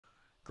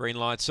Green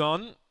light's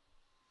on.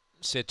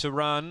 Set to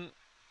run.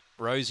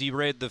 Rosie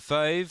Red, the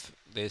fave.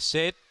 They're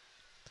set.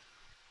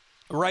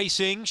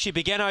 Racing, she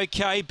began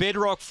okay.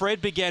 Bedrock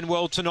Fred began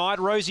well tonight.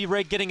 Rosie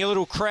Red getting a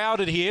little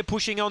crowded here.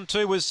 Pushing on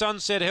two was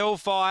Sunset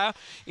Hellfire.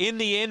 In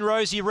the end,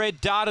 Rosie Red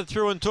darted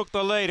through and took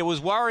the lead. It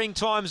was worrying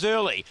times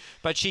early,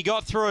 but she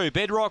got through.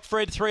 Bedrock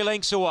Fred 3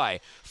 lengths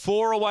away.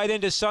 4 away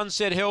then to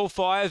Sunset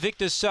Hellfire.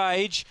 Victor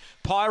Sage,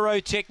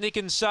 Pyrotechnic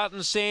and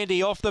Sutton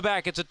Sandy off the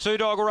back. It's a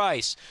 2-dog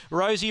race.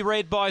 Rosie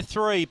Red by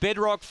 3.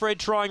 Bedrock Fred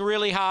trying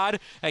really hard.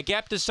 A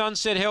gap to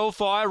Sunset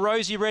Hellfire.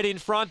 Rosie Red in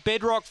front.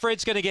 Bedrock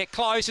Fred's going to get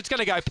close. It's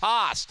going to go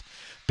past.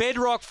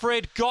 Bedrock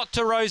Fred got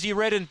to Rosie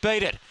Red and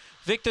beat it.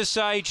 Victor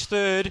Sage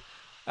third.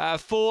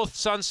 Fourth,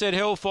 Sunset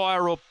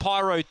Hellfire or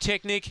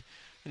Pyrotechnic.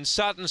 And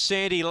Sutton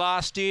Sandy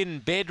last in.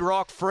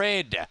 Bedrock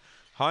Fred.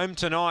 Home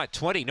tonight,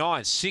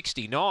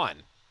 29.69.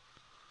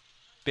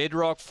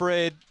 Bedrock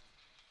Fred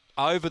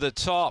over the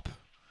top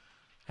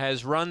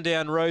has run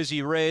down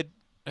Rosie Red,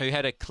 who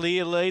had a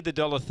clear lead, the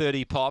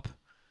 $1.30 pop.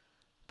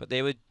 But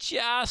there were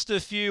just a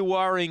few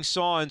worrying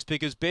signs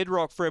because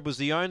Bedrock Fred was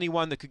the only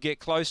one that could get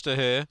close to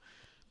her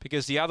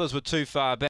because the others were too far back.